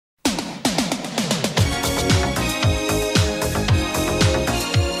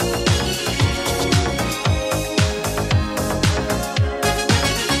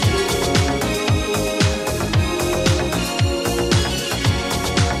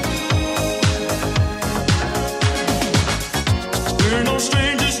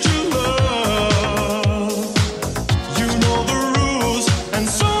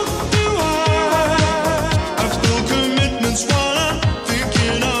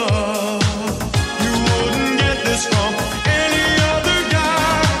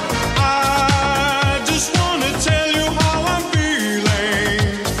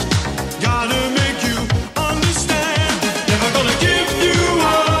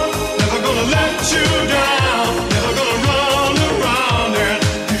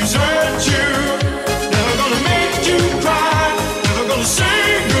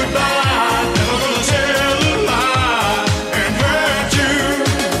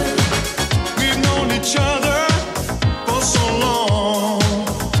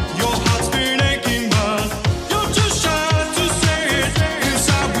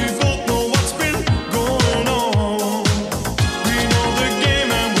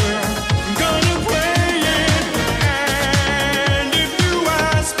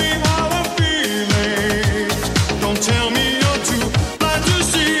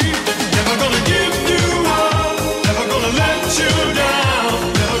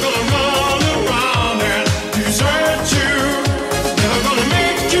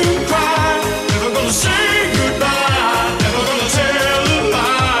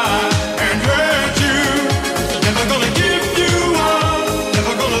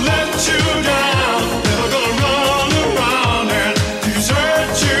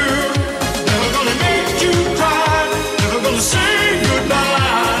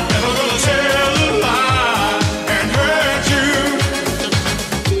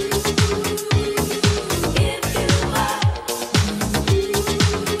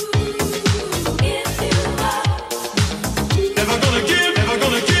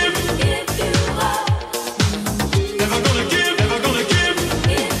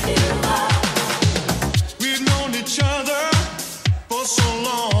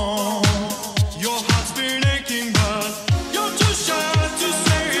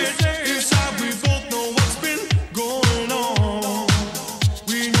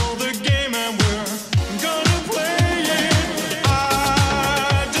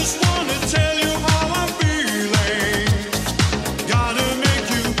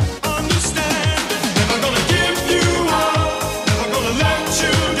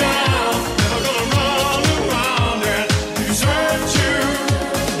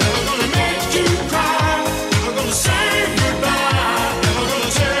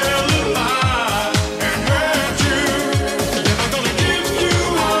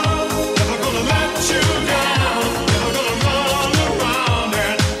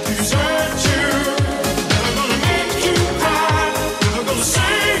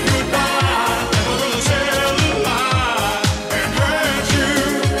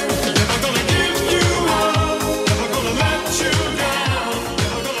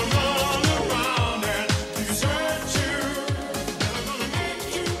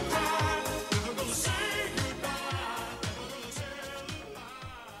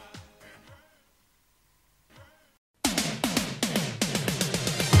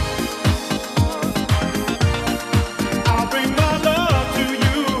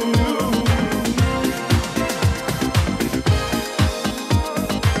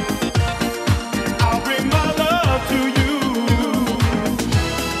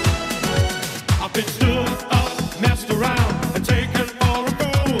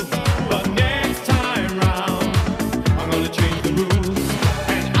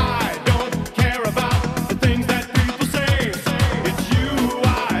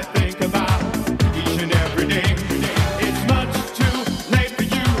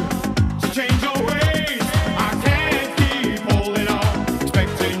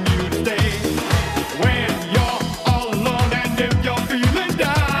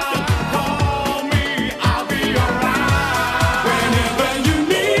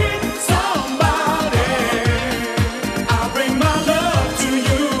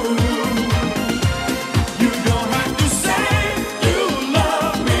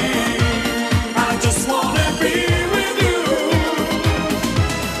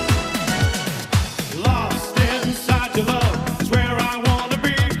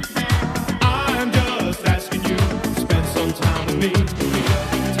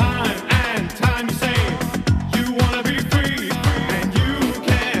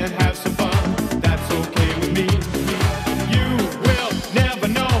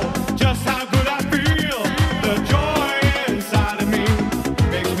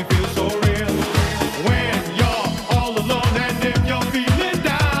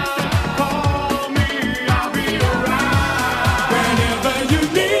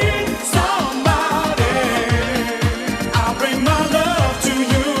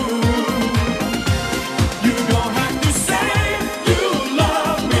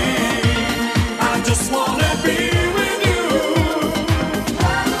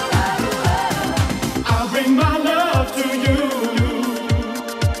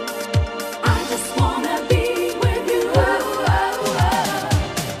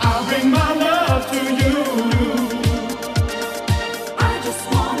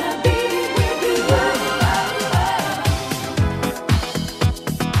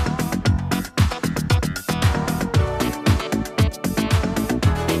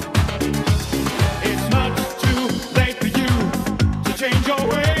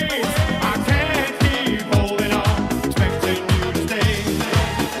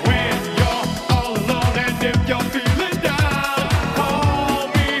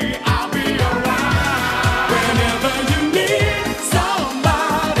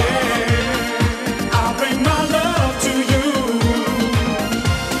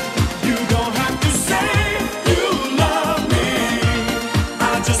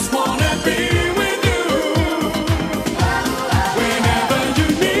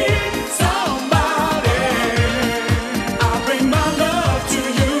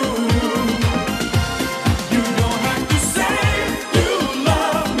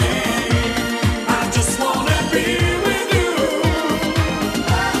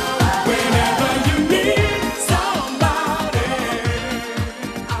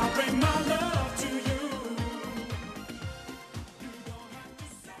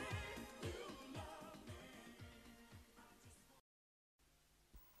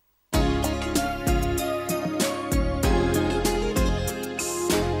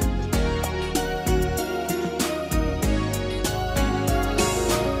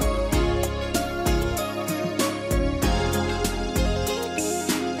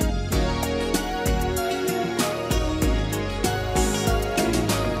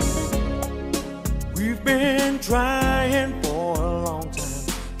trying for a long time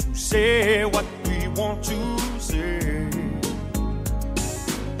to say what we want to say,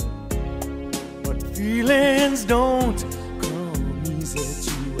 but feelings don't come easy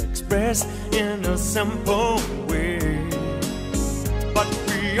to express in a simple way. But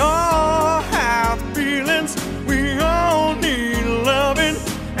we all have feelings, we all need loving,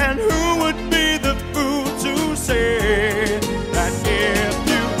 and who would be the fool to say that if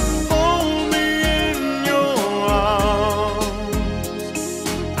you hold me in your arms,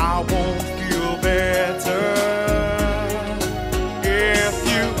 I won't feel better? If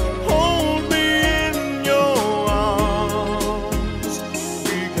you hold me in your arms,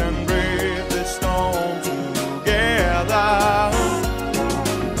 we can brave this storm together.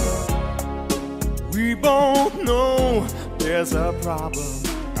 We both know there's a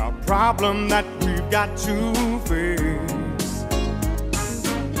problem that we've got to face.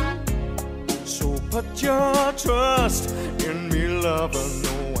 So put your trust in me, lover.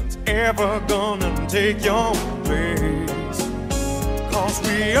 No one's ever gonna take your place. 'Cause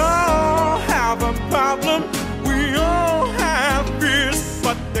we all have a problem, we all have fears,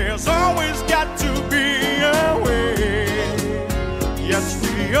 but there's always got to be a way. Yes,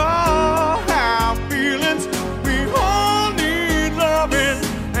 we all have feelings, we all need loving,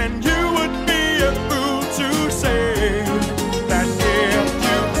 and you would be a fool to say that if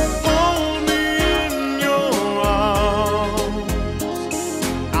you hold me in your arms,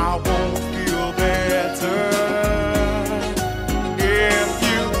 I won't feel better. If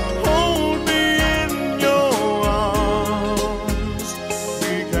you hold me in your arms,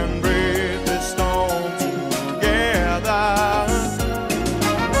 we can brave this storm together.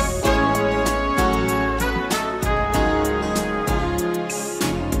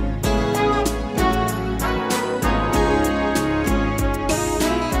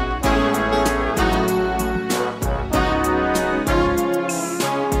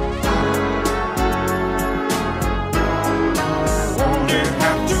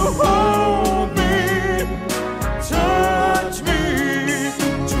 Hold me, touch me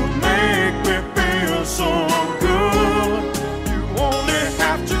to make me feel so good. You only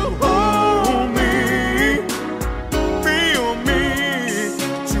have to hold me, feel me,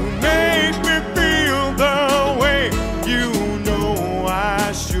 to make me feel the way you know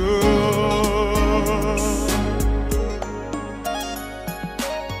I should.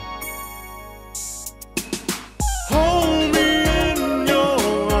 Hold me in your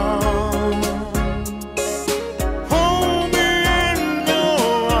arms,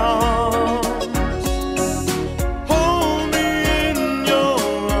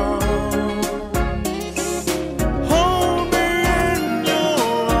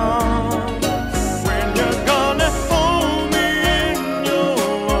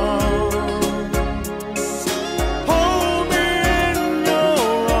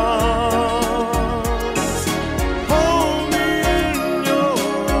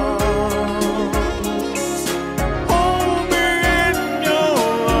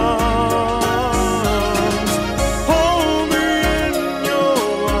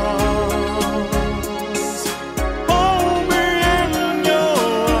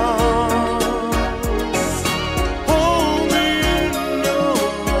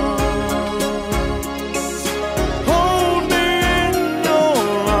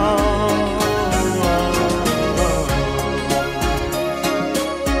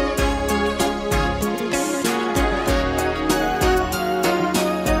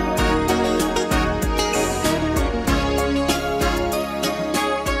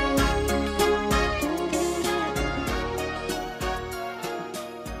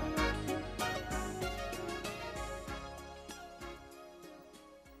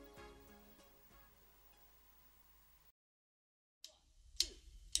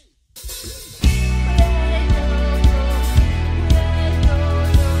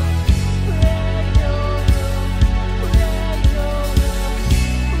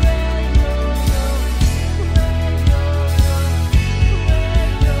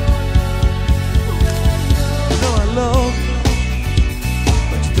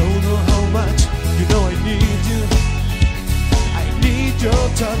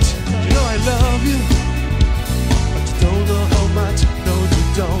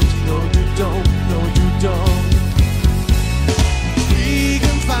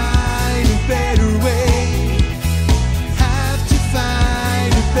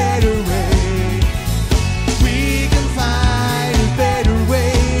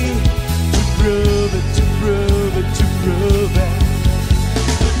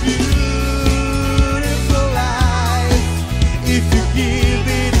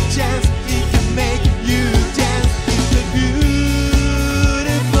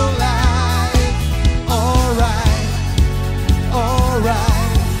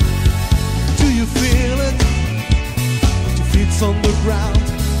 Footsteps on the ground,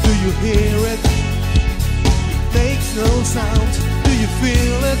 do you hear it? It makes no sound, do you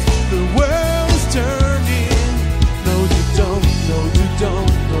feel it? The world is turning. No you don't, no you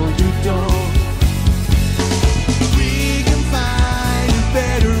don't, no you don't. We can find a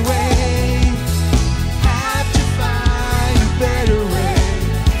better way. Have to find a better way.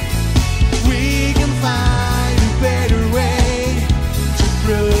 We can find a better way to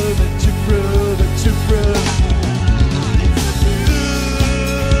prove it, to prove it, to prove it.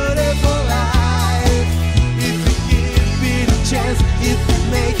 It will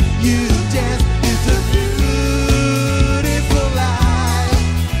make you dance. It's a beautiful life.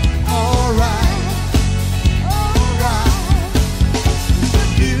 Alright, alright. It's a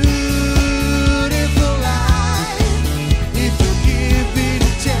beautiful life. If you give it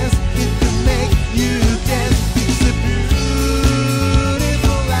a chance, it will make you dance. It's a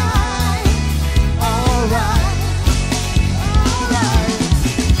beautiful life. Alright, alright.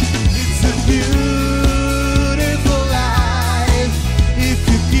 It's a beautiful.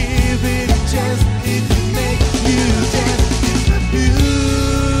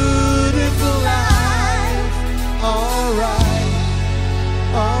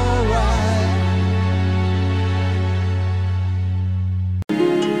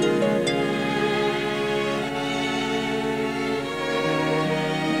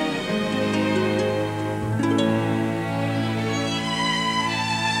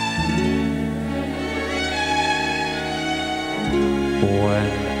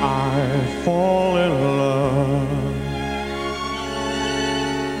 When I fall in love,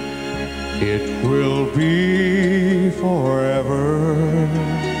 it will be forever,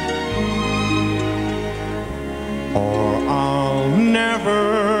 or I'll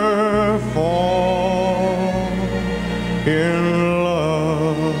never fall in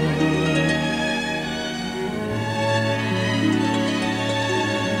love.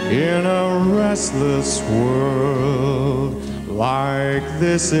 In a restless world like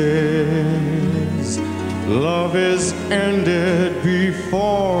this is, love is ended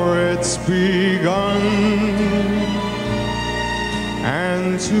before it's begun,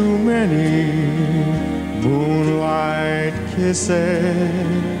 and too many moonlight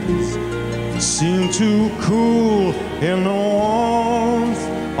kisses seem to cool in the warmth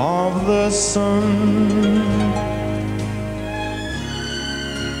of the sun.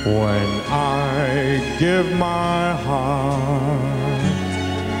 When I give my heart,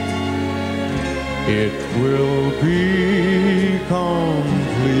 it will be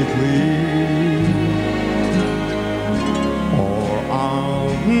completely, or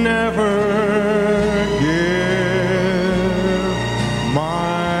I'll never give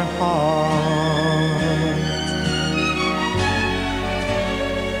my heart.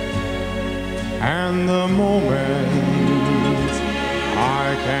 And the moment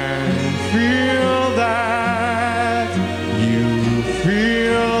I can feel that you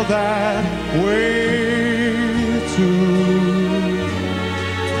feel that way too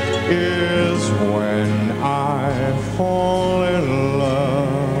is when I fall in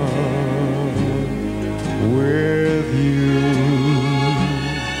love with you.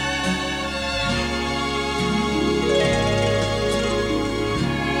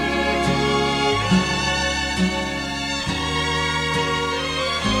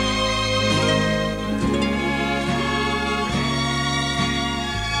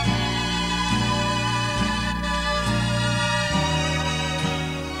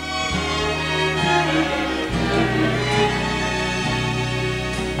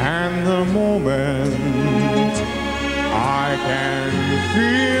 And the moment I can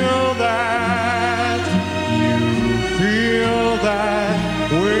feel that you feel that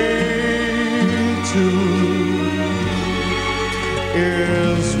way too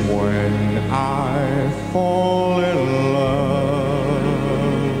is when I fall in love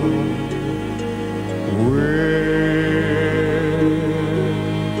with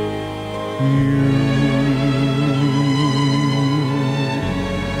you.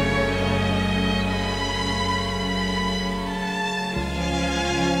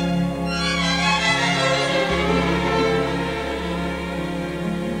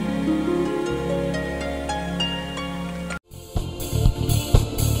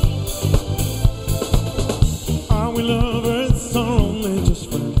 Lovers are only just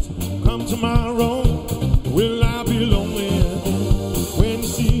friends. Come tomorrow, will I be lonely when you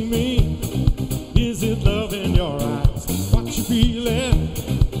see me? Is it love in your eyes? What you feeling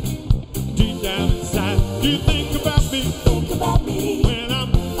deep down inside? Do you think about me? Think about me when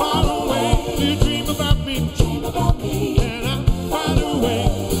I'm far away. Do you dream about me? Dream about me. Can I find a way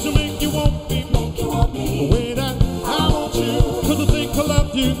to make you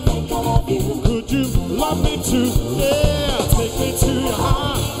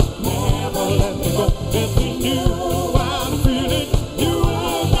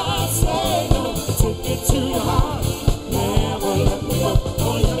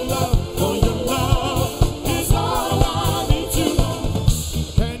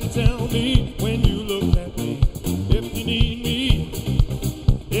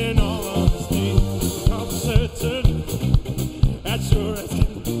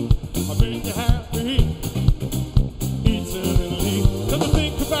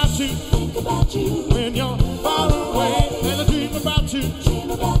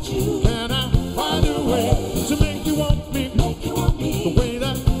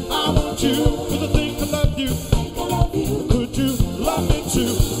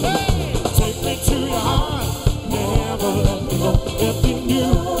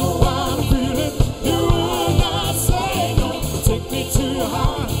knew what I'm feeling, you would not say no. Take me to your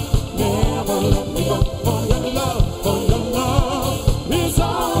heart, never let me go. For your love is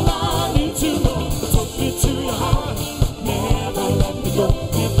all I need to know. Take me to your heart, never let me go.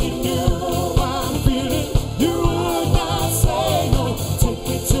 If you knew what I'm feeling, you would not say no. Take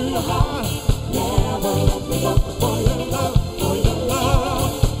me to your heart, never let me go. For your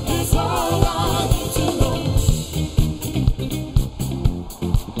love is all I need to know.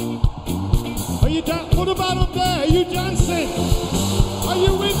 Are you done? What about up there? Are you dancing? Are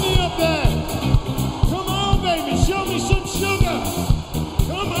you with me up there? Come on, baby, show me some sugar.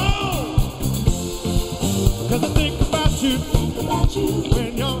 Come on. Cause I think about you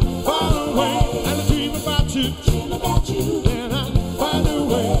when you're far away, and I dream about you. And I find a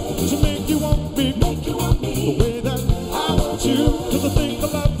way to make you want me the way that I want you. Cause I think I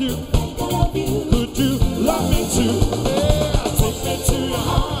love you. Could you love me too? Yeah, take me to your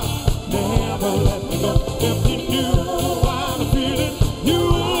heart, never let me go. If you knew what I'm feeling, you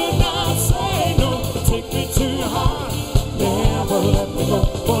would not say no. Take me to your heart, never let me go.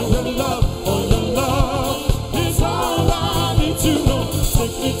 For your love is all I need.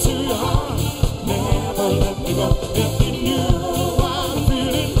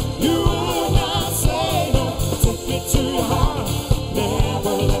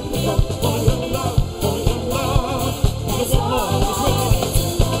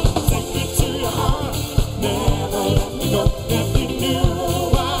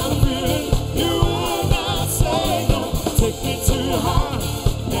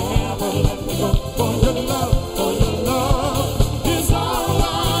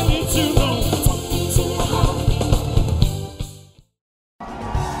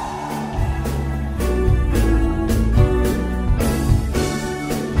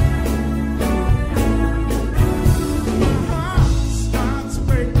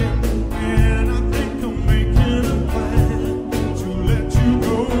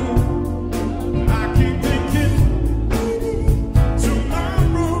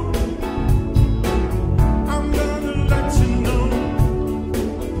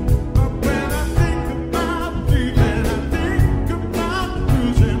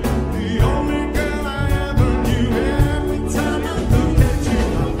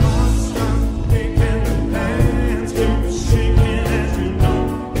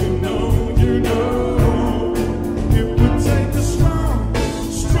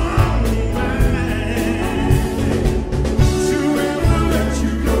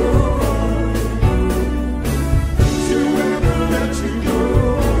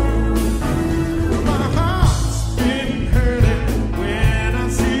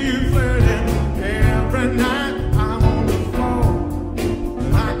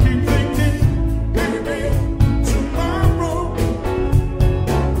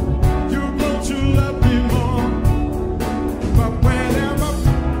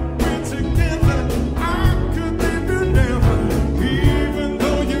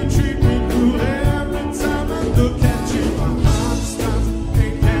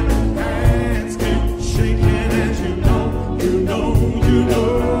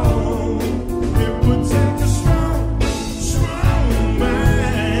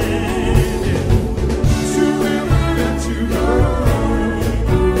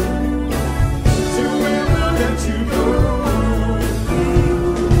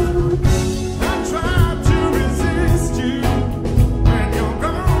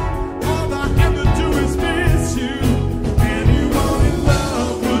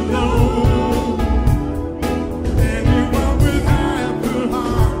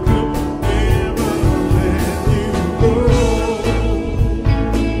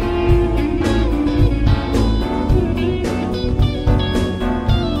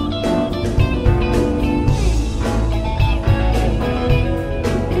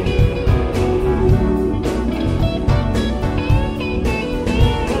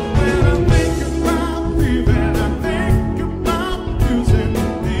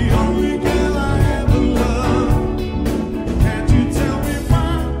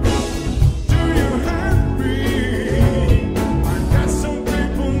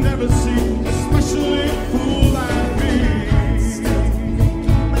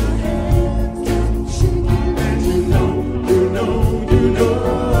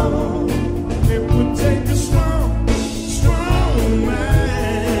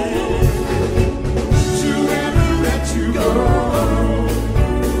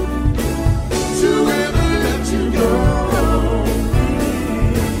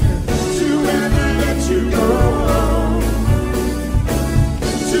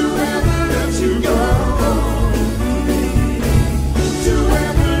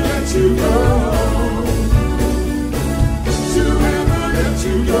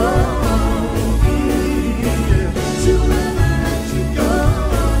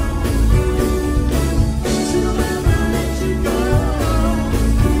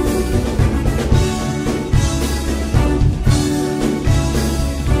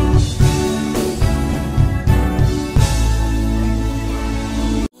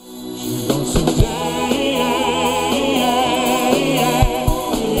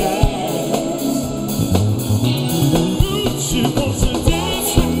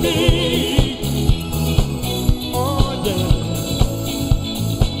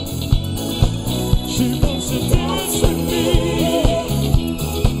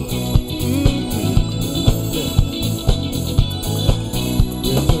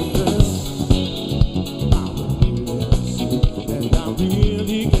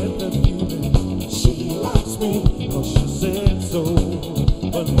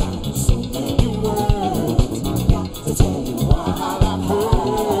 but not so many words. I got to tell you what I've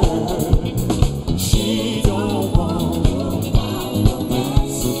heard. She don't want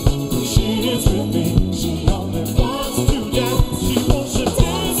romance. She is with me. She only wants to dance. She wants to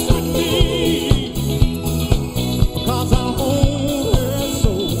dance with me. 'Cause I own her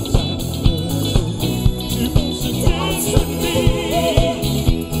so tight. She wants to dance with me.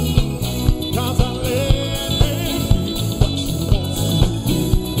 'Cause I let her be what she wants to be.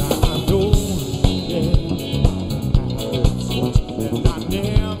 Now I know, yeah, and I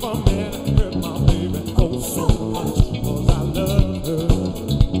never met her, my baby, oh so much. 'Cause I love her,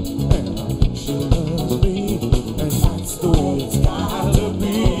 and she loves me, and that's the way it's gotta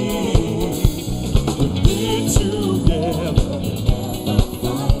be. We'll be together.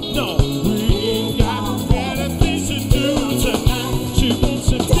 No, we got better things to do tonight. She wants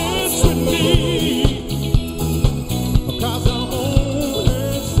to dance with me. 'Cause I own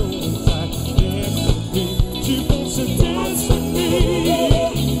her so tight. Dance with me. She wants to dance with me.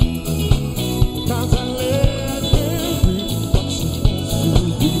 'Cause I let her be what she wants to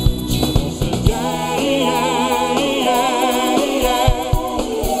be. She wants to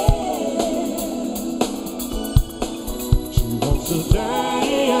She wants to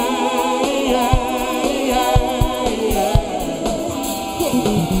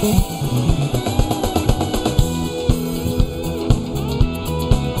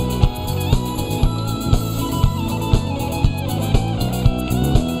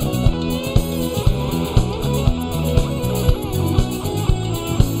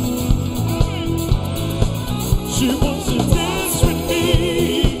She wants to dance with me.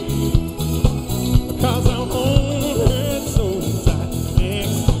 'Cause I own her so tight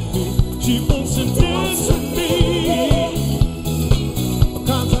next to me. She wants to dance with me.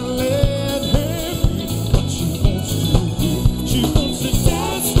 'Cause I let her be what she wants to be. She wants to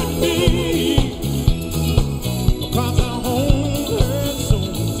dance with me. 'Cause I own her so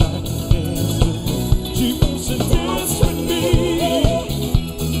tight next to me. She wants to dance with me.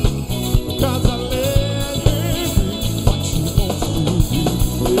 'Cause I let her be what she wants to be.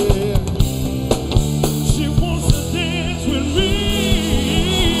 Yeah. She wants to dance with me.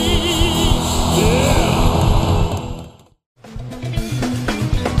 Yeah.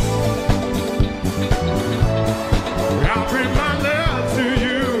 I'll bring my love to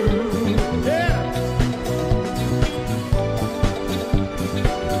you. Yeah.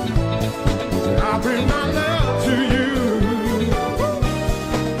 I'll bring my love to you.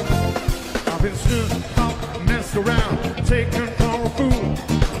 I've been stood up, messed around, taken for a fool.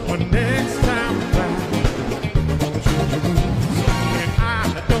 But next time around, I'm gonna change the rules. And I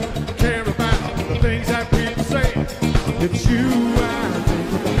don't care about the things that people say. It's you I think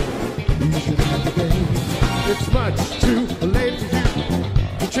about. You should have the day. It's much too late for you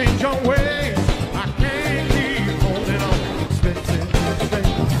to change your ways. I can't keep holding on, expecting you to stay.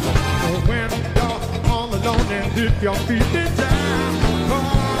 So when you're all alone and if you're feeling down,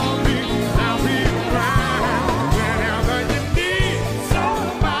 call me, I'll be around. Whenever you need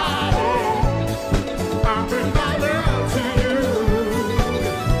somebody, I'll bring my love to you.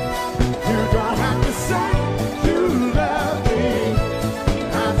 You don't have to say you love me.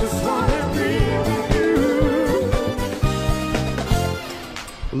 I just wanna be with you.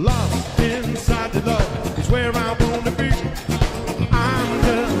 Love inside the love is where I wanna be. I'm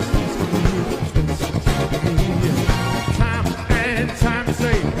just asking you to spend some time with me. Time and time to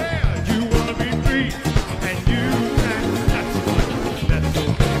say, yeah, you wanna be free, and you can. That's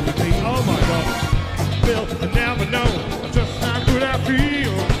okay with me. Oh my God, Bill, you never know just how good I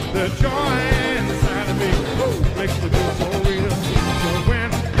feel. The joy inside of me makes me feel so real. So when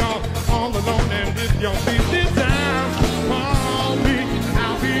you're all alone and if you're feeling down, call me,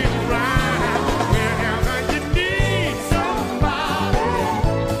 I'll be around. Whenever you need somebody,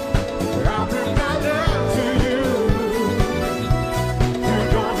 I'll bring my love to you. You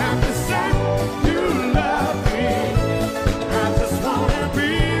don't have to say you love me. I just wanna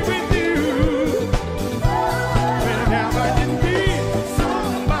be with you. Whenever you need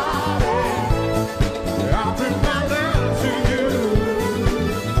somebody, I'll bring my love to you.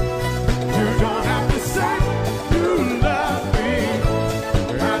 You don't have to say you love me.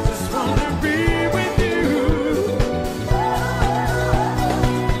 I just wanna be with you.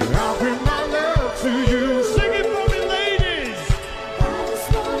 I'll bring my love to you. Sing it for me, ladies. I just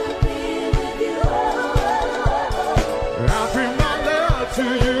wanna be with you. I'll bring my love to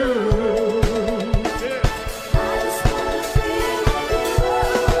you. Yeah. I just wanna be with you.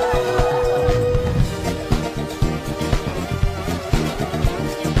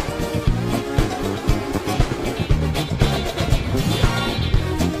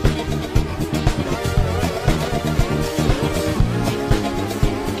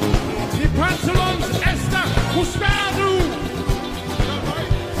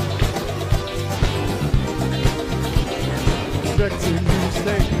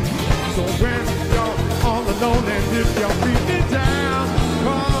 So when you're all alone and if you're feeling down,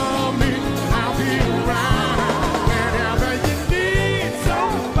 call me and I'll be around. Whenever you need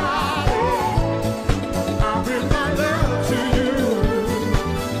somebody, I'll bring my love to you.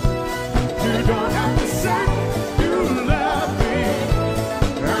 You don't have to say you love me.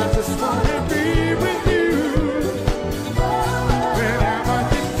 I just want to be with you. Whenever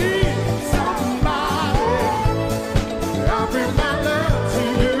you need somebody, I'll bring my love to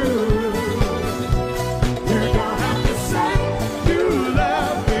you. You don't have to say you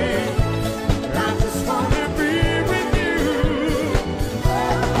love me. I just want to be with you.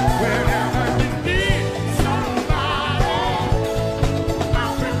 Whenever you need somebody,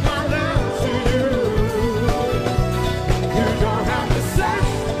 I'll bring my love to you. You don't have to say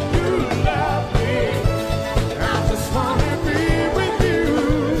you love me. I just want to be with you.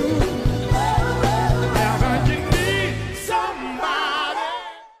 Whenever you need somebody.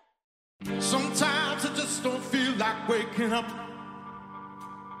 Sometimes I just don't feel like waking up.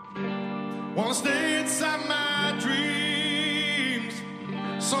 Wanna stay inside my dreams.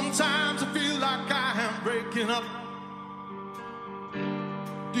 Sometimes I feel like I am breaking up.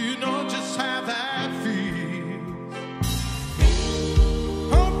 Do you know just how that feels?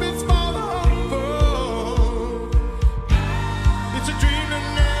 Hope is for the hopeful. It's a dream that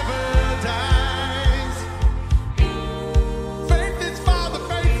never dies. Faith is for the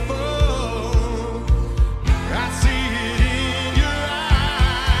faithful. I see it in your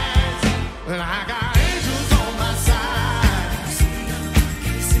eyes. And I got angels on my side.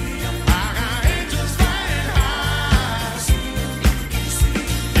 I got angels flying high.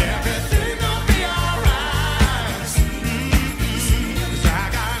 Everything gonna be alright. 'Cause I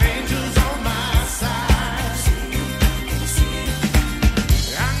got angels on my side.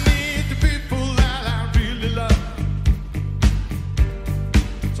 I need the people that I really love.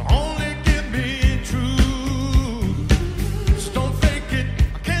 So only give me truth. So don't fake it,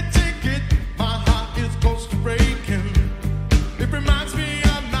 I can't take it. My heart is close to breaking. It reminds me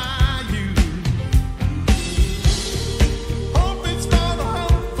of my youth. Hope is for the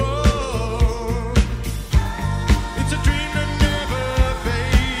hopeful. It's a dream that never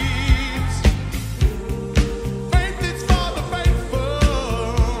fades. Faith is for the faithful.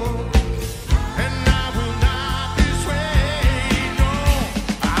 And I will not be swayed. No,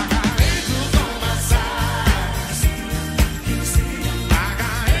 I got angels on my side. I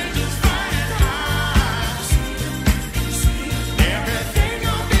got angels flying high. Everything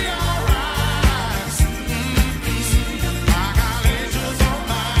gonna be alright. I got angels on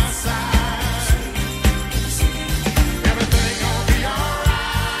my side. Everything gonna be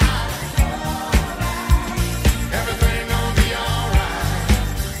alright. Everything gonna be alright.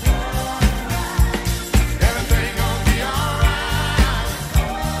 Everything gonna be alright.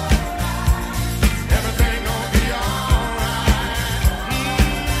 Everything gonna be alright.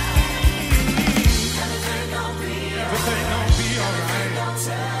 Everything gonna be alright.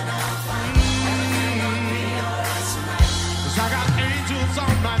 'Cause I got angels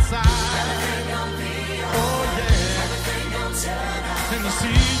on my side. Oh yeah. Can you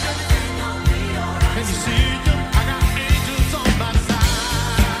see them? Can you see them? I got angels on my side.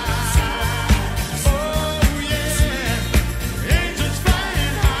 Oh yeah. Angels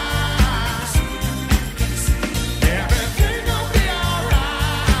flying high. Everything gonna be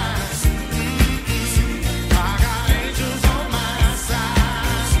alright. I got angels on my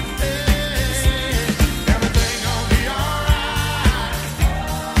side. Everything gonna be alright.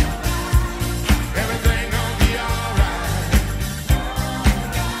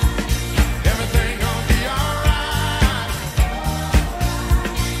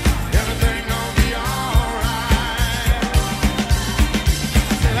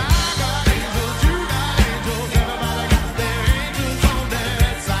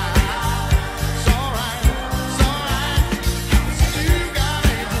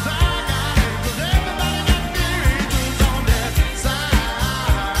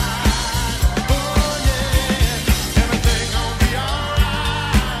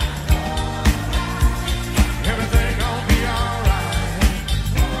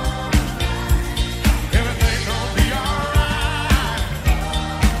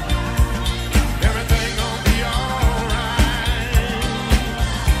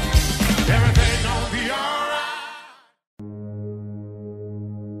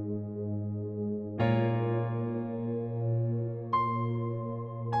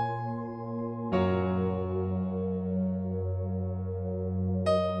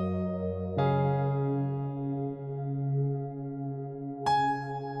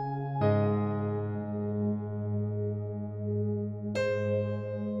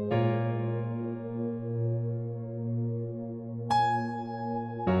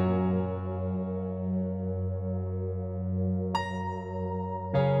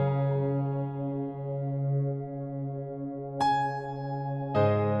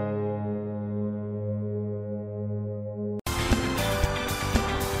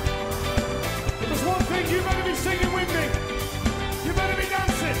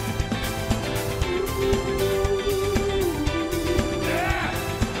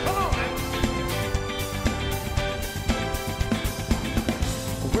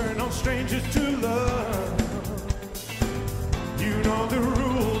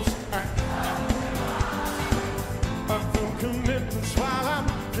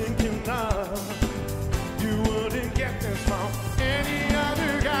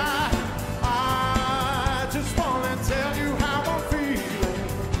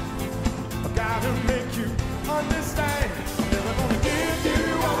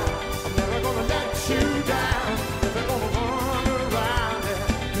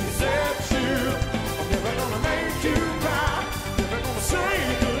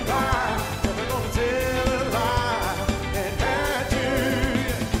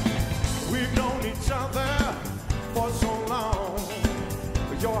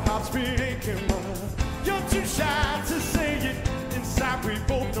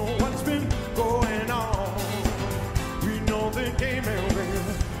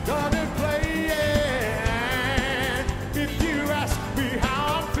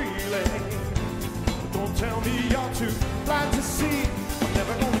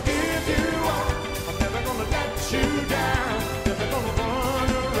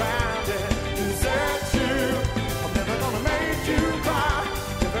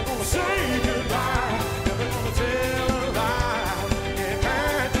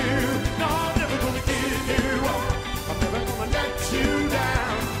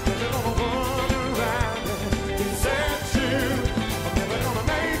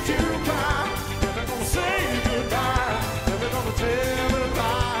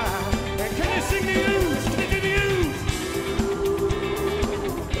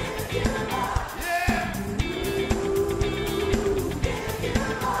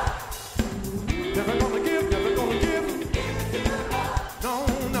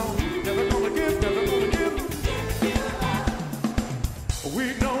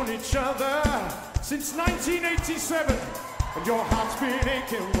 We've known each other since 1987, and your heart's been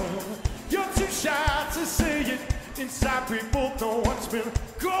aching, but you're too shy to say it. Inside we both know what's been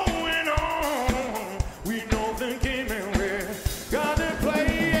going on. We know the game and we're gonna play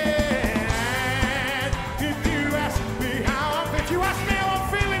it. If you ask me how I'm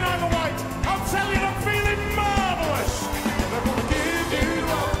feeling, I'm white, I'll tell you I'm feeling marvelous. Never gonna give you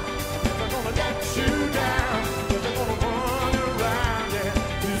up, never gonna let you down, never gonna run around and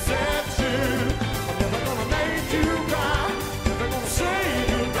desert you. I'm never gonna make you cry, never gonna say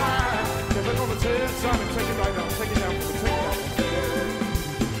goodbye, never gonna tell something. Take it right now, take it down, take it down.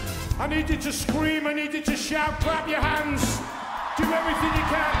 I need you to scream, I need you to shout, clap your hands, do everything you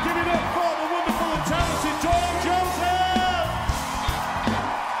can. Give it up for the wonderful and talented Dawn Joseph.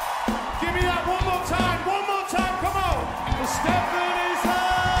 Give me that one more time, come on. The Stephanie's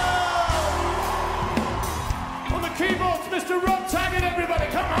on the keyboards, Mr. Rod Taggart, everybody,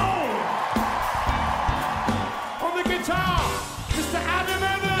 come on. On the guitar, Mr. Adam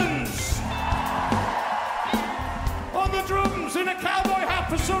Evans. On the drums, in a cowboy hat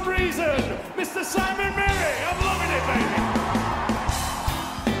for some reason, Mr. Simon Murray. I'm loving it, baby.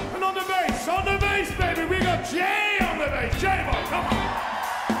 And on the bass, baby, we got Jay on the bass. Jay boy, come on.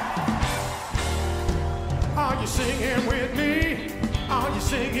 Are you singing with me? Are you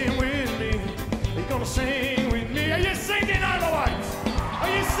singing with me? Are you gonna sing with me? Are you singing, Isla White? Are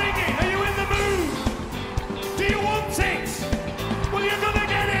you singing? Are you in the mood? Do you want it? Well, you're gonna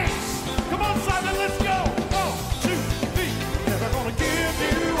get it. Come on, Simon, let's go. 1, 2, 3. I'm never gonna give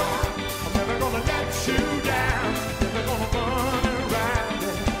you up. I'm never gonna let you down. Never gonna run around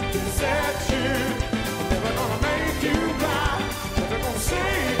and desert you. I'm never gonna make you cry. Never gonna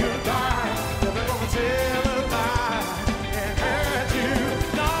say goodbye. Never gonna tell a lie and hurt you.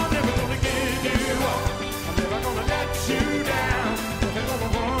 No, I'm never gonna give you up. I'm never gonna let you down. Never gonna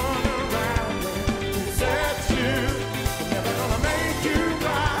run around.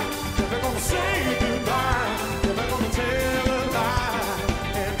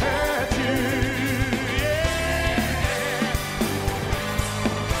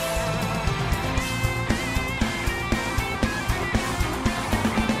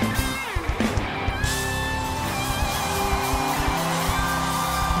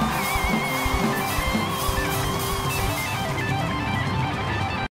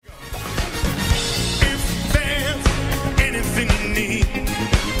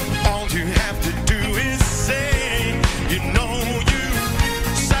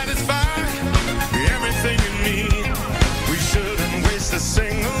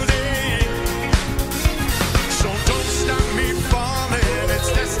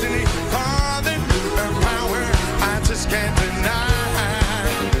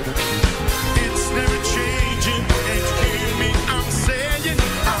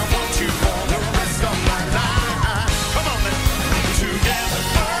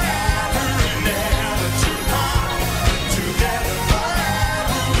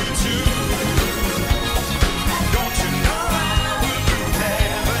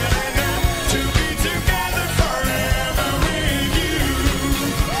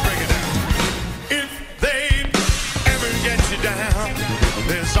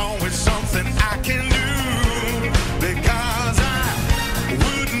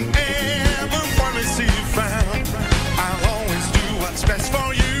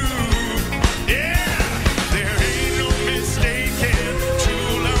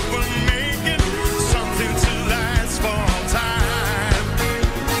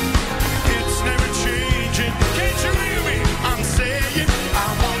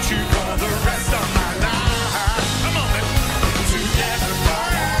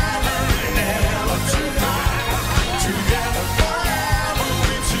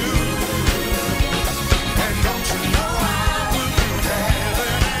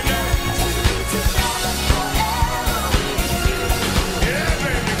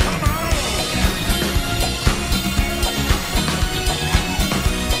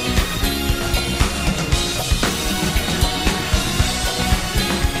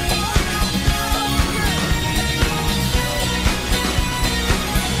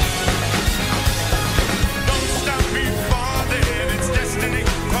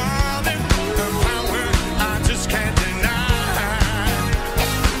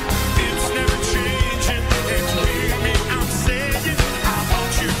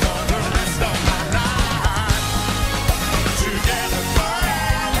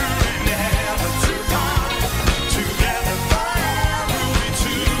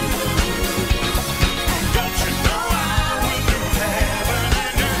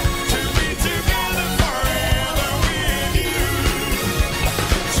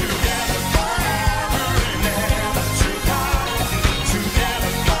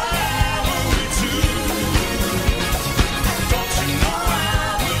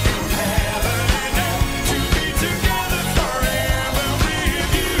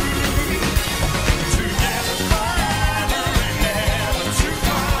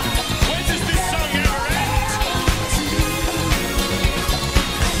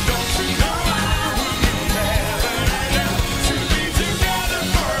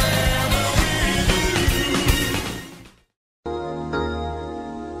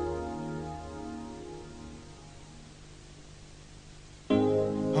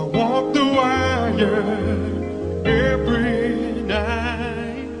 tired every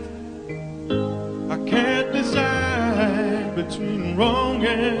night. I can't decide between wrong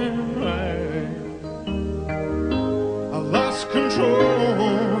and right. I lost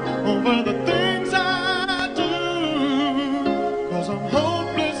control over the things I do, 'cause I'm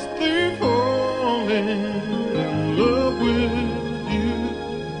hopelessly falling in love with you.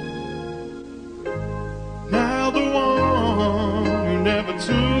 Now the one who never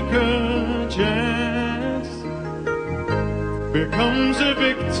took a chance becomes a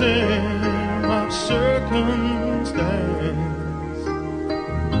victim of circumstance.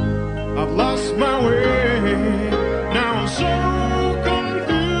 I've lost my way, now I'm so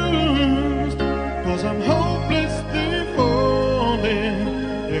confused, 'cause I'm hopelessly falling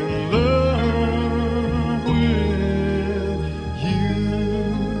in love with you.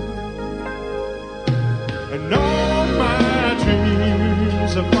 And all my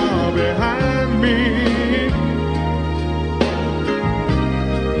dreams are far behind me.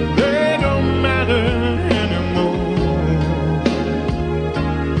 They don't matter anymore.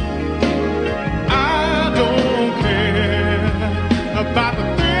 I don't care about the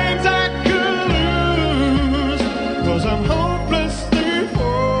things I could lose, 'cause I'm hopelessly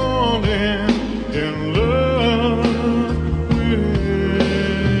falling in love with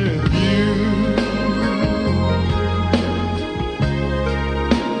you.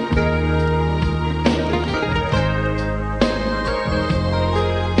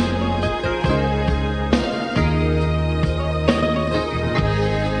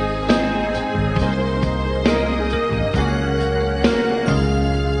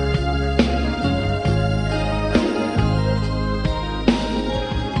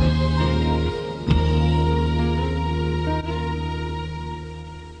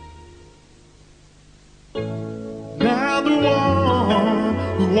 Now the one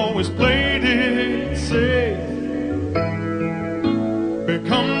who always played it safe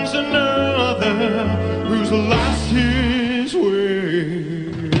becomes another who's lost his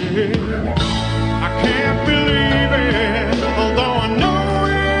way. I can't believe it, although I know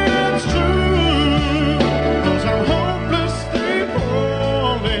it's true, 'cause I'm hopelessly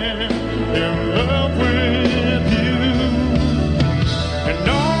falling in love with you. And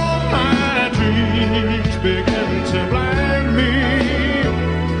all my dreams begin to blind me,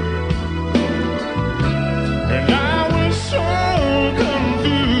 and I was so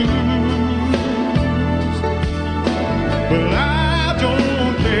confused. But I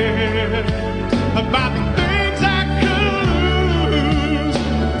don't care about the things I could lose,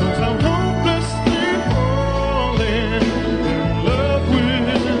 'cause I'm hopelessly falling in love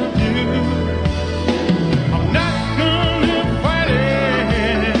with you. I'm not gonna fight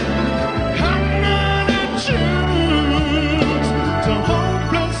it, I'm gonna choose to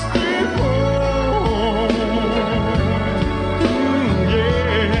hopelessly fall.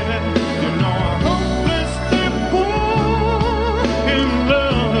 Yeah, you know I hopelessly fall in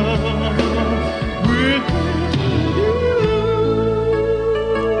love with you.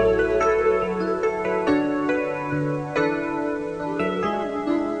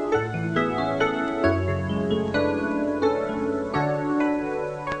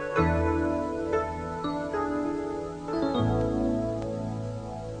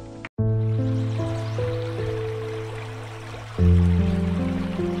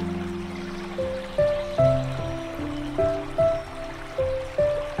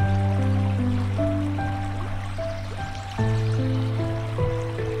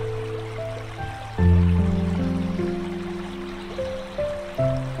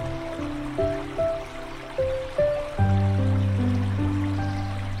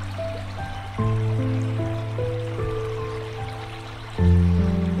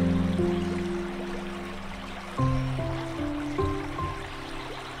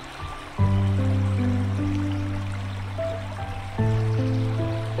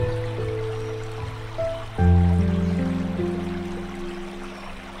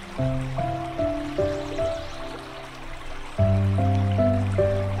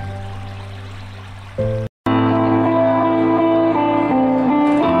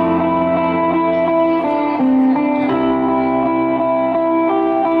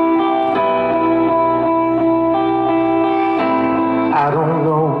 I don't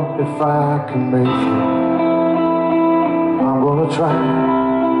know if I can make it. I'm gonna try.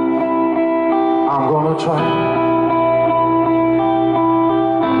 I'm gonna try.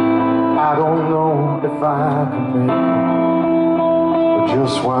 I don't know if I can make it, but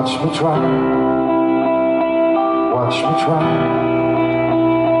just watch me try. Watch me try.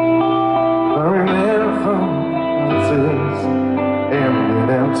 Very many things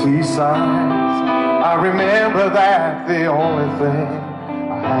empty signs. I remember that the only thing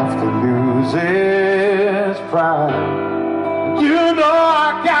I have to lose is pride. You know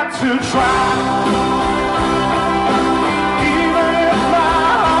I got to try, even if my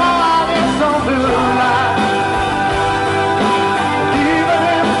heart is on the line, even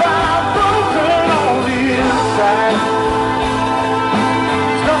if I'm broken on the inside.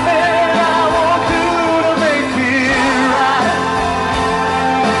 There's nothing I won't do to make it right.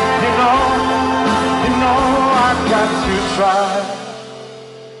 You know I've got to try.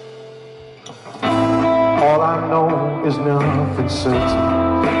 All I know is nothing certain,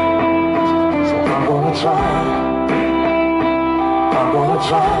 so I'm gonna try. I'm gonna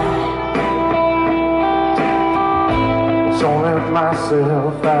try. It's only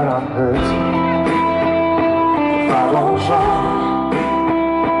myself that I'm hurting if I don't try.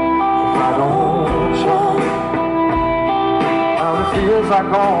 If I don't try, and it feels like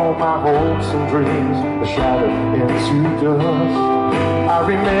all my hopes and dreams are shattered into dust. I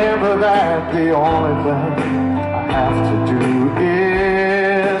remember that the only thing I have to do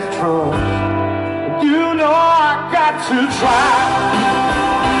is trust. You know I got to try,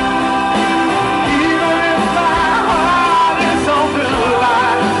 even if my heart is on the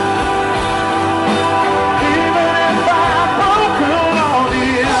line, even if I'm broken on the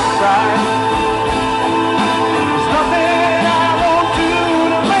inside. There's nothing I won't do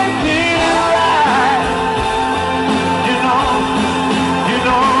to make it right. You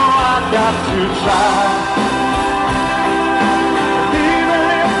know I've got to try. Even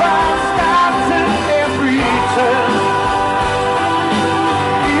if I'm starting every turn,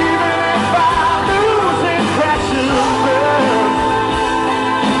 even if I'm losing, crashing, burn,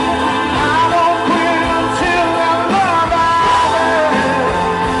 I won't quit until I love I've earned.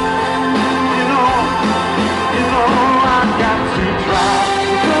 You know I've got to try.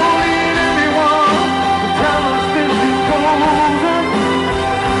 Don't need anyone to tell us this is golden.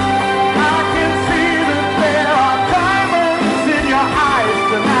 I can see that there are diamonds in your eyes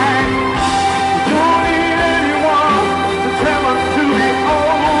tonight. We don't need anyone to tell us to be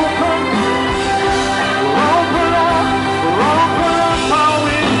open. We're open up our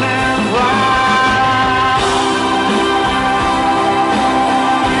wings and fly.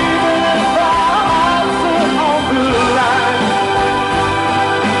 Even if our hearts are on the line,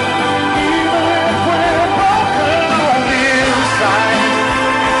 even if we're broken on the inside.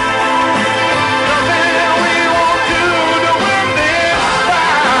 Nothing we won't do to win this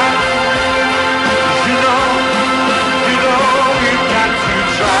fight. You know we've got to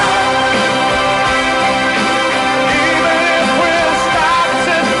try. Even if we're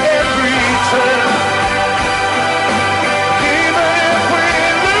starting every turn, even if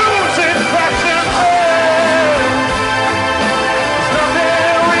we're losing, crashing, burn, there's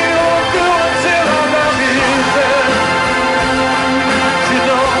nothing we won't do until our love is earned. You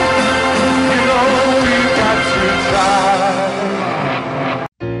know we've got to try.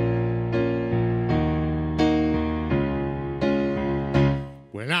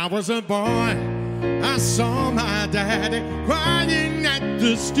 When I was a boy, I saw my daddy crying at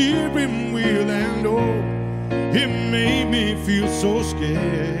the steering wheel, and oh, it made me feel so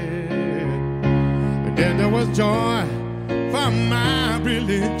scared. But then there was joy for my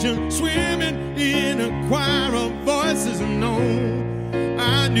religion, swimming in a choir of voices, and no,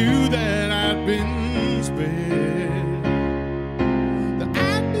 I knew that I'd been spared. That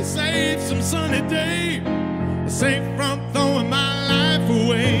I'd be saved some sunny day, safe from throwing my life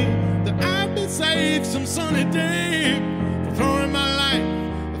away. That I'd be saved some sunny day for throwing my life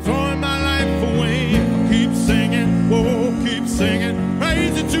away. Keep singing, whoa, keep singing,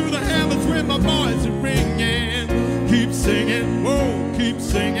 praise it to the heavens with my voice ringing. Keep singing, whoa, keep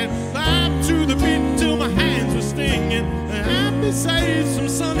singing, live to the beat till my hands were stinging. And I'd be saved some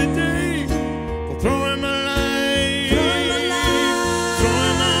sunny day for throwing my life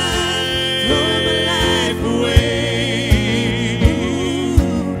away.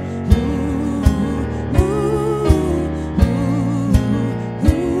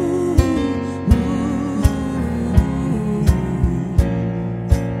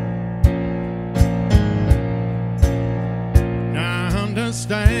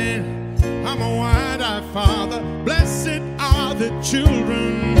 Understand, I'm a wide-eyed father. Blessed are the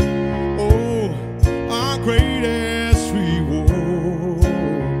children, oh, our greatest reward.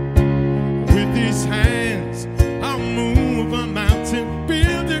 With these hands, I'll move a mountain,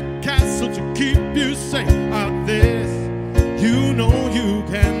 build a castle to keep you safe. Of this, you know you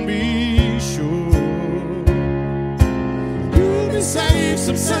can be sure. You'll be saved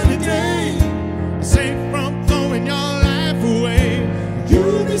some sunny day, safe from throwing your life away.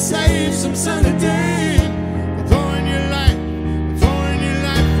 some sunny day. Throwing your life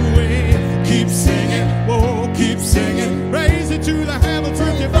away. Keep singing, whoa, keep singing. Raise it to the heavens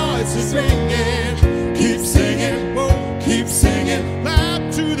with your voices ringing. Keep singing, whoa, keep singing.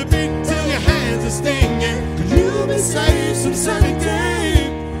 Clap to the beat till your hands are stinging. You'll be saved some sunny day.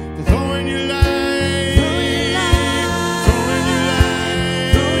 Throwing your life away.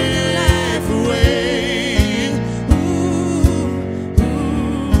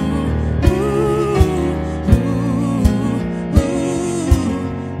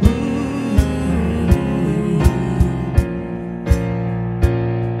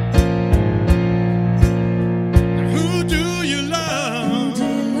 Who do you love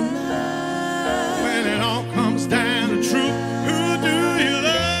when it all comes down to truth? Who do you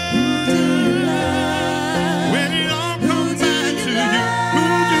love when it all comes back to you? Who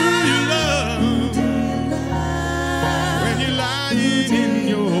do you love when you're lying in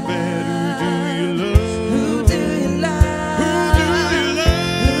your bed? Who do you love? Who do you love?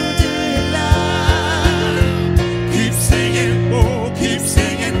 Who do you love? Keep singing, oh, keep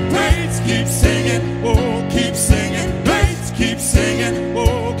singing, praise, keep singing, oh, keep singing, praise, keep singing,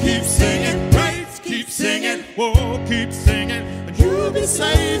 oh, keep singing, praise, keep singing, oh, keep singing, and you'll be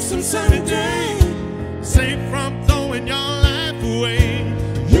saved some sunny day. Saved from throwing your life away.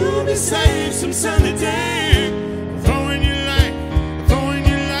 You'll be saved some sunny day. Throwing your life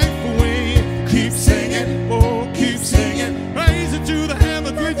away. Keep singing, oh, keep singing. Raise it to the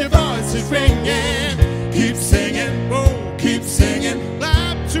heavens with your voices ringing. Keep singing, oh, keep singing.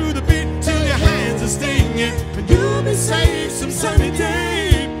 Clap to the beat till your hands are stinging. And you'll be saved some sunny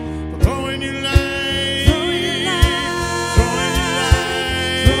day. Throwing your life away.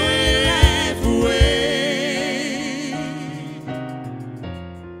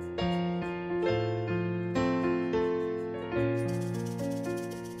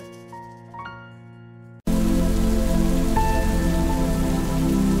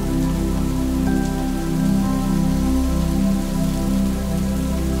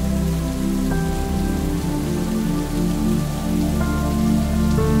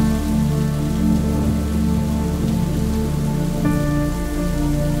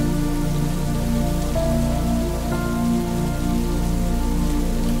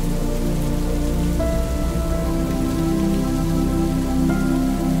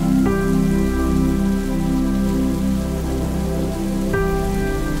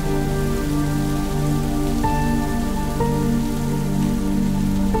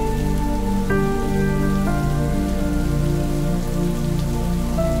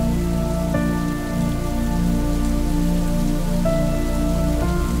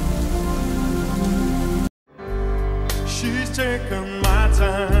 She's taken my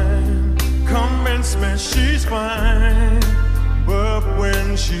time, convince me she's fine, but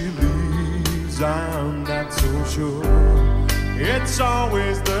when she leaves I'm not so sure. It's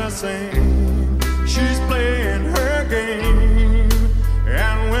always the same, she's playing her game,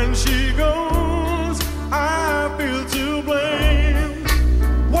 and when she goes I feel to blame.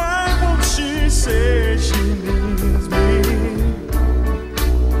 Why won't she say she needs me?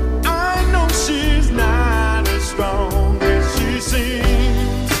 I know she's not as strong as she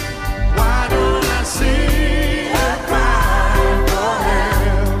seems. Why don't I see her cry for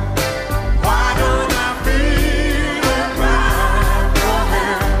help? Why don't I feel her cry for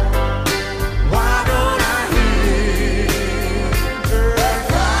help?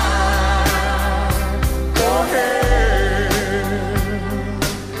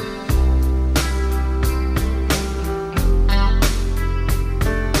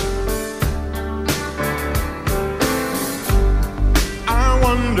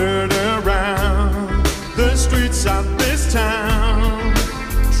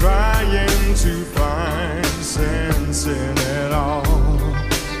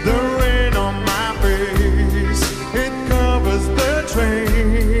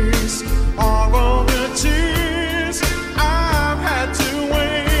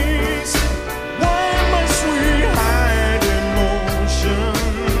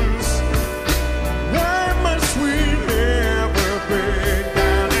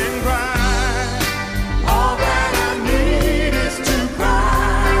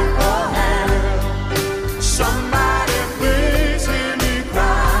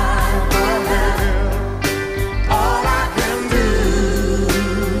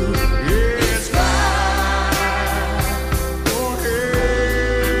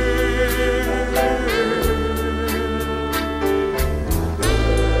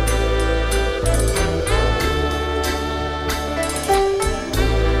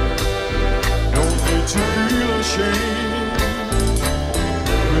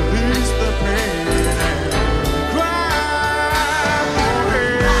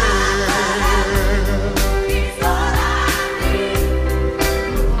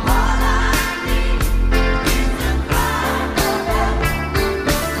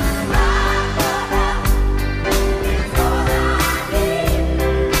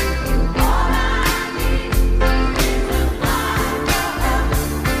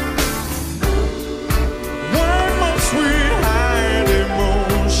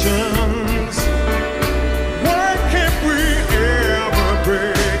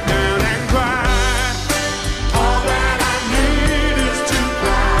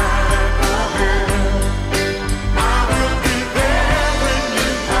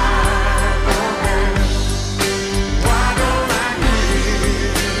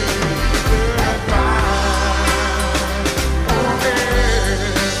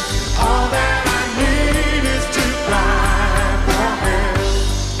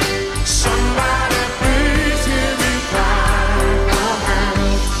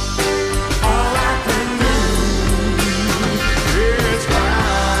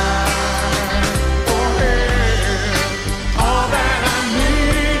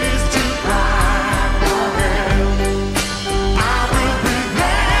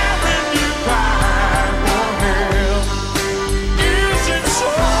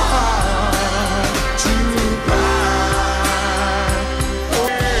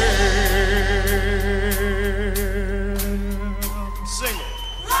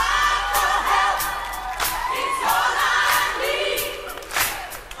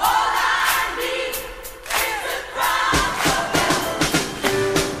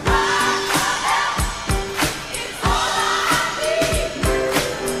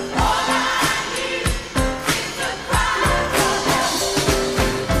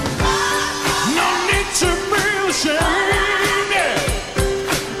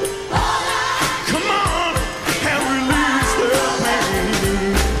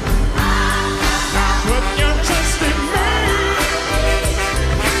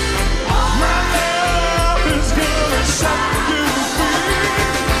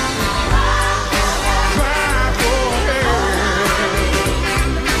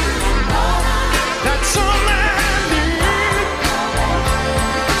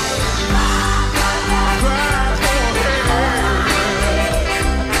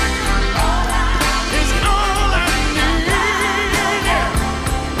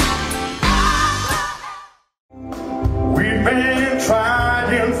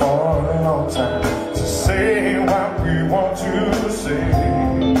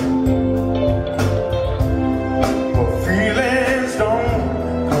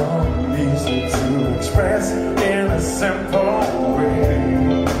 simple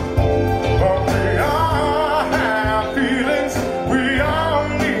way. But we all have feelings, we all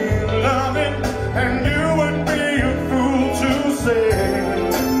need loving, and you would be a fool to say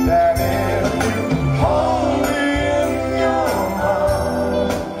that if you hold me in your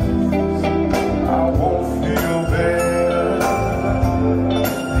arms, I won't feel better.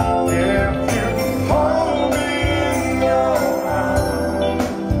 If you hold me in your arms,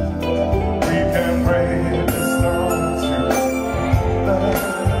 we can break the storm together.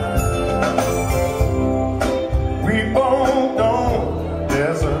 We both know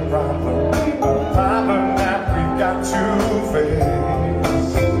there's a problem that we got to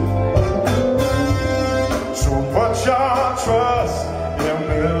face. So put your trust in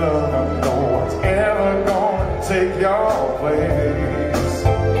me, love. No one's ever gonna take your place.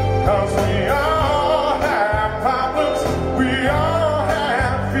 'Cause we all have problems, we all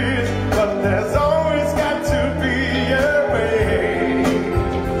have fears, but there's always got to be a way.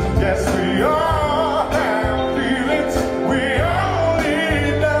 Yes, we all have feelings, we all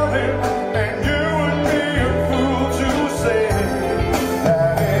need loving, and you would be a fool to say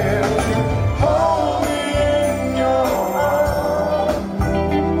that if you hold me in your arms,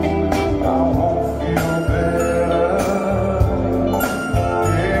 I won't feel better.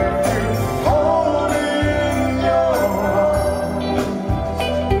 If you hold me in your arms,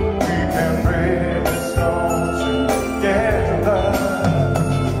 we can break the storm together.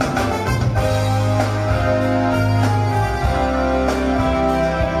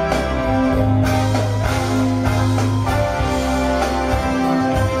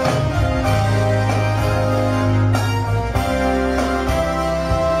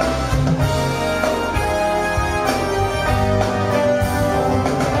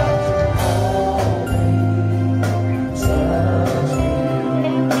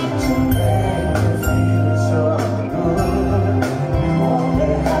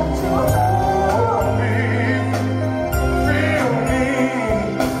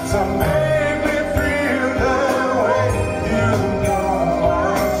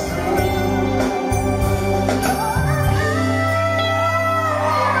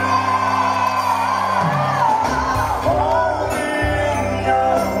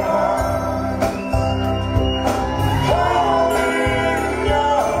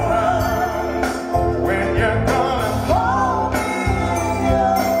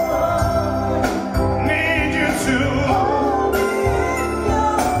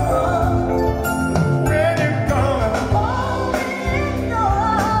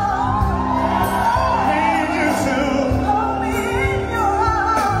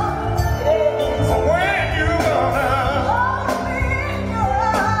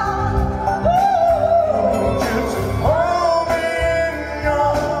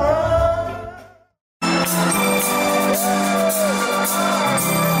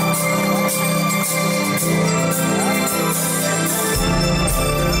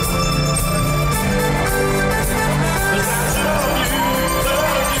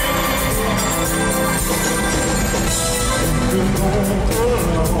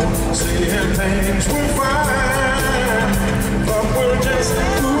 Saying things were fine, but we're just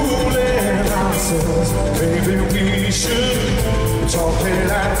fooling ourselves. Maybe we should talk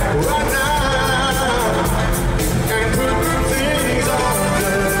it out right now and put things on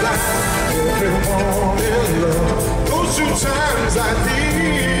the line. Everyone in love goes through times like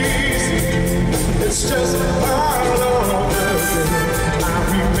these. It's just part of the game. I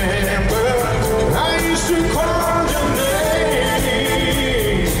remember I used to call your name.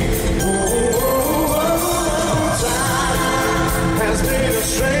 Has made a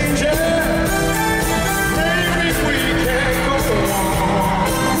stranger. Maybe we can go on.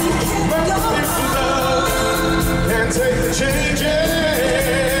 But if love can take the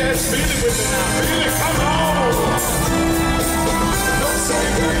changes, feel it with me now, feel it, come on. Don't say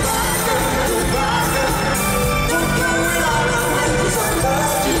goodbye, goodbye. Don't throw it all away, 'cause I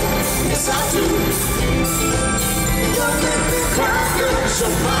love you, yes I do. Don't make me cry, girl, so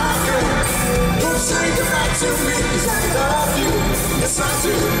my girl. Don't say goodbye to me, 'cause I love you, yes I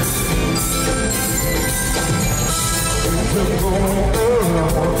do. We'll go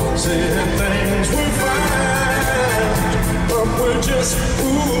around saying things were fine, but we're just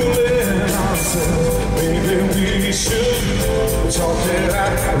fooling ourselves. Maybe we should talk it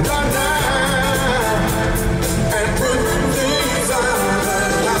out right now and put things on the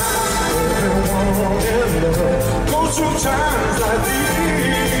line. Everyone in love goes through times like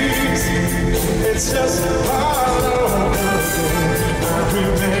these. It's just part of the game. I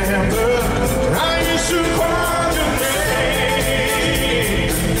remember I used to call your name.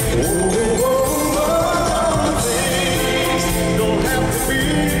 Oh, oh, oh, oh.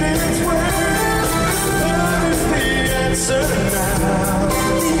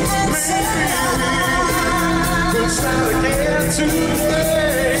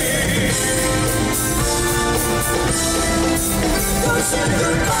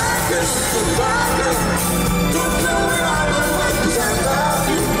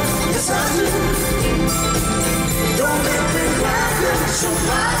 So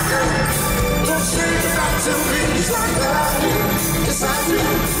my girl, don't say goodbye to me, 'cause I love you, yes I do.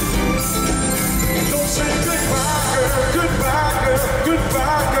 Don't say goodbye, girl, goodbye, girl,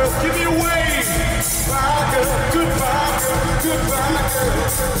 goodbye, girl. Give me a wave. Bye, girl, goodbye, girl, goodbye, girl.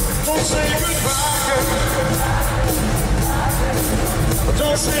 Don't say goodbye, girl.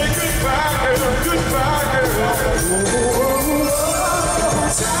 Don't say goodbye, girl, goodbye, girl.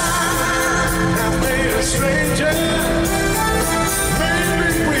 Time have made us strangers. Maybe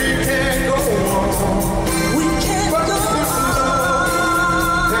we can't go on. We can't go on.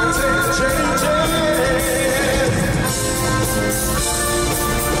 Can't take the changes.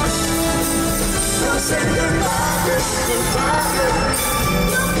 Don't say goodbye, girl, goodbye, girl.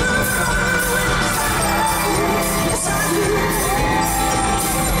 Yes, I do.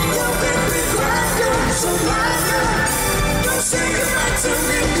 Don't make me cry, girl, so my girl. Don't say goodbye to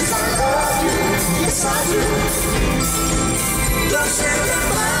me, 'cause I love you, yes I do. Don't say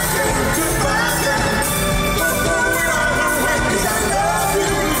goodbye, girl, goodbye, girl. Don't throw me all away, 'cause I love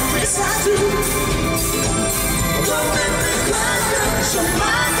you, yes I do. Don't make me cry, girl, so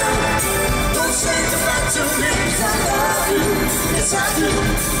my girl. Don't say goodbye to me, 'cause I love you, yes I do.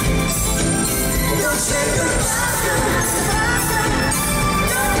 Don't say goodbye, girl, goodbye, girl.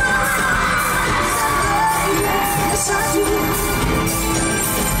 Yes, I do.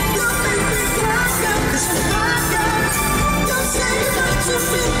 Don't make me cry, girl, 'cause you're my girl. Don't say goodbye to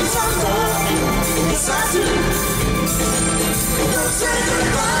me, 'cause I love you. Yes, I do. Don't say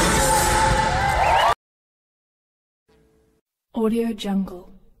goodbye, girl. Audio Jungle.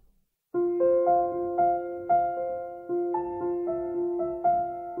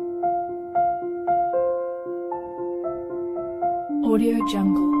 Audio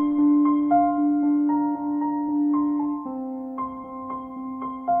Jungle.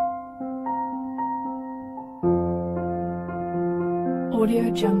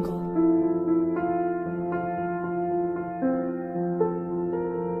 Audio Jungle.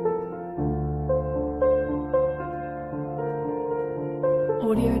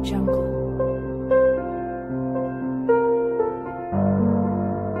 Audio Jungle.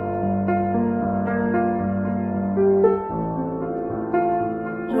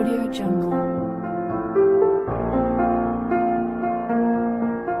 Audio Jungle.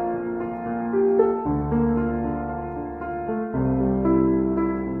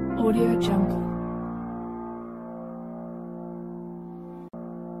 Audio Jungle.